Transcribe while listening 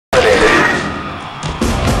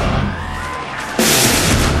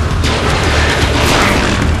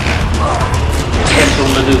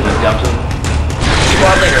movement, Captain.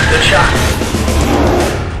 Squad leader, good shot.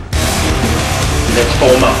 Let's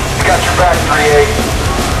form up. Got your back, 3-8.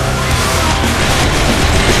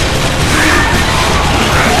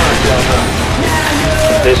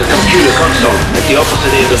 There's a computer console at the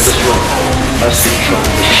opposite end of this room. Must control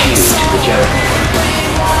the shield to the jammer.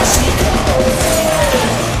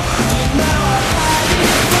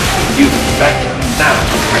 You back now.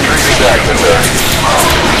 Retrieving back to there.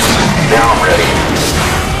 Now I'm ready.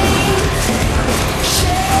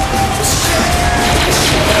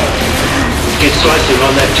 Get slicing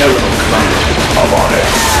on that terminal, Commander. I'm on it.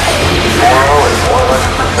 4-0 is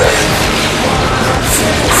 100%.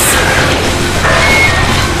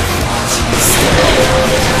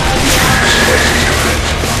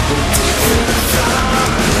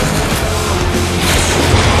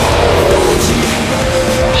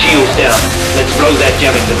 Shields down. Let's blow that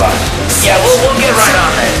jamming device. Yeah, we'll get right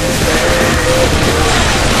on that.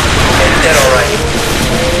 Is that alright?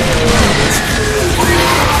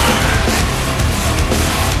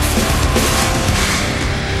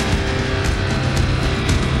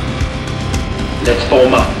 Let's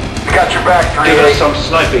form up. Got your back, 3-8. Give us some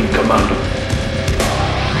sniping, Commander.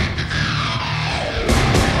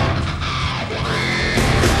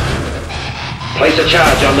 Place a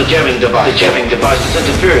charge on the jamming device. The jamming device is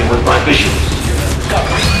interfering with my visuals.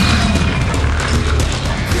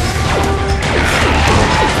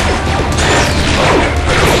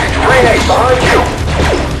 3-8, behind you.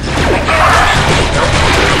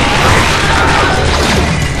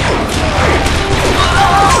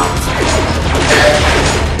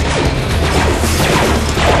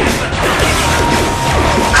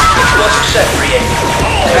 Explosive set, 3-8.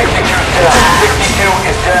 62's down. 62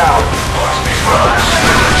 is down.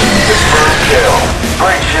 Confirmed kill.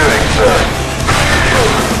 Great shooting, sir.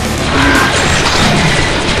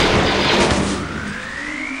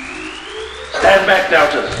 Stand back,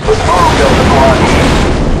 Deltas. Let's move, Delta Squad.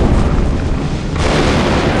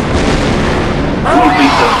 We'll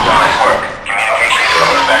beat them. Nice work. Communication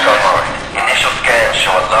is back online. Initial scans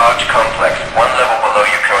show a large complex one level below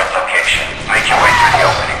your current location. Make your way through the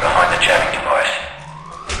opening behind the jamming device.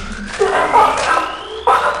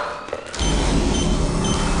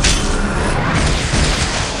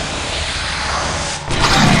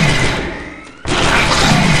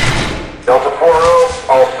 Delta 4-0,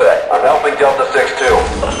 all set. I'm helping Delta 6-2.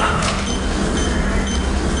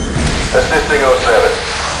 Assisting 07.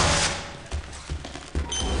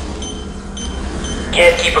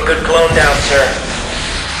 Can't keep a good clone down, sir.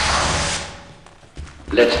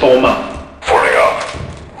 Let's form up. Forming up.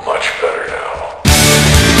 Much better now.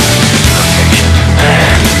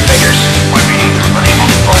 Figures. We're being unable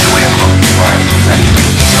to find a way of looking for it.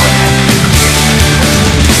 Go ahead.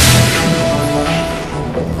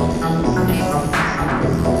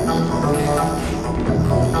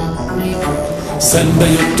 Szembe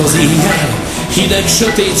jött az éjjel, hideg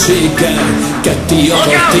sötétséggel, ketté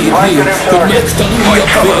akart tépni, hogy megtanuljak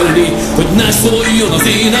félni, hogy ne szóljon az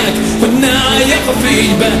ének, hogy ne álljak a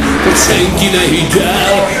fénybe, hogy senki ne higgy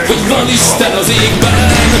el, hogy van Isten az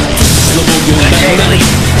égben. Lobogjon bennem,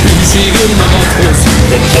 hűség önmagadhoz,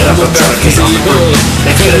 hallod csak kezéből,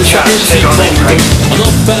 fölcsapott szétlenni, a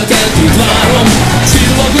nap felkeltét várom,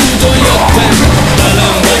 csillagúton jöttem,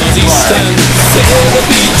 velem van az Isten,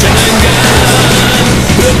 szélröpítsen engem,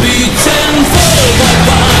 röpítsen föl, vagy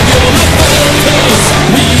vágjon a földhöz,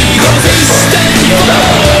 míg az Isten föl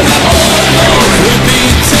nem hallok,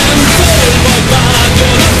 röpítsen föl, vagy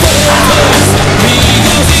vágjon a földhöz, míg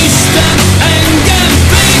az Isten engem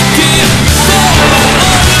végképp föl nem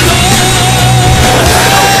hallok.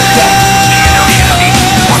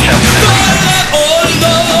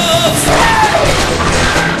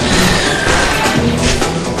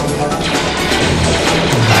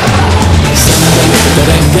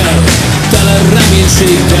 Tele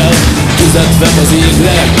reménységgel, tüzet vet az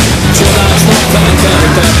égre, csodás nap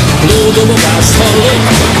felkelte, lódobogást hallok,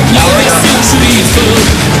 jaj, eszünk sűrít föl,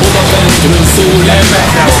 oda bentről szólja,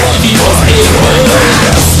 valaki az égből,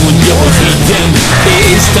 azt mondja, hogy higgyen,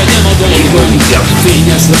 és tegyem a dolgom,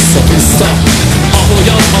 fényes lesz a puszta,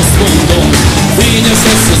 ahogyan azt mondom, fényes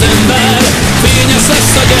lesz az ember, fényes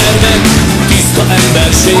lesz a gyermek, tiszta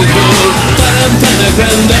emberségből teremtenek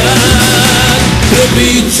rendet.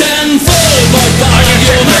 Röpítsen föl, vagy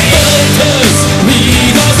vágjon a földhöz,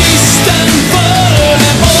 míg az Isten föl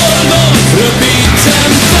nem oldott.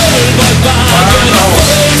 Röpítsen föl, vagy vágjon a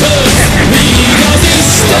földhöz, míg az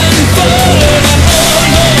Isten föl nem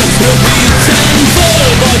oldott. Röpítsen föl,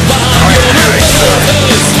 vagy vágjon a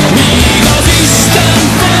földhöz, míg az Isten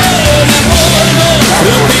föl nem oldott.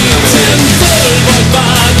 Röpítsen föl, vagy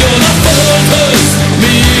vágjon a földhöz,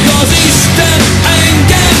 míg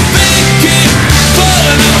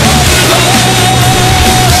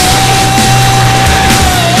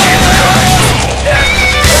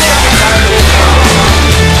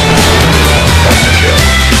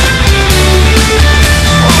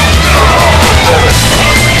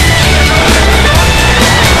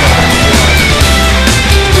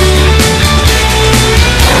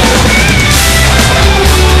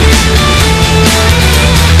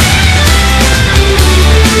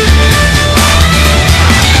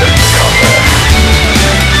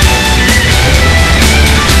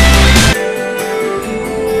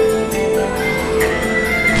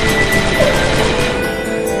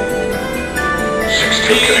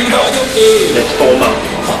vagyok én. Let's form up.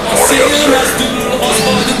 Ha a szélhez dől, az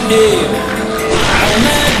vagyok én. Ha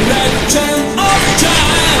megrecsen a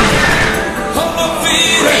csend, ha a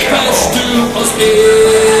vérek festül, az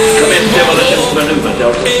én. Commence demolition maneuver,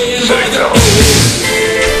 Delta. Én Setting vagyok down. én.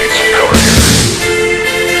 Need some cover here.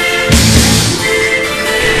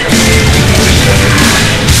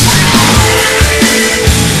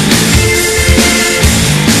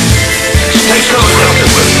 Stay close,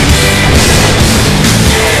 Delta.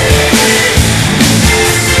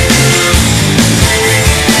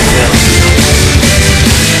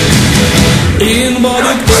 Én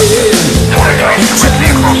vagyok én.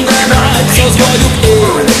 Csendben látsz, az vagyok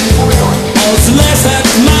én. Az leszek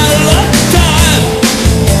mellettem.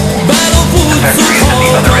 Belopult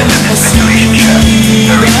szukhaltam a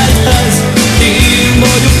szívedhez. Én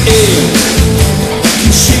vagyok én. Aki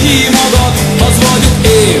simogat, az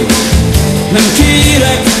vagyok én. Nem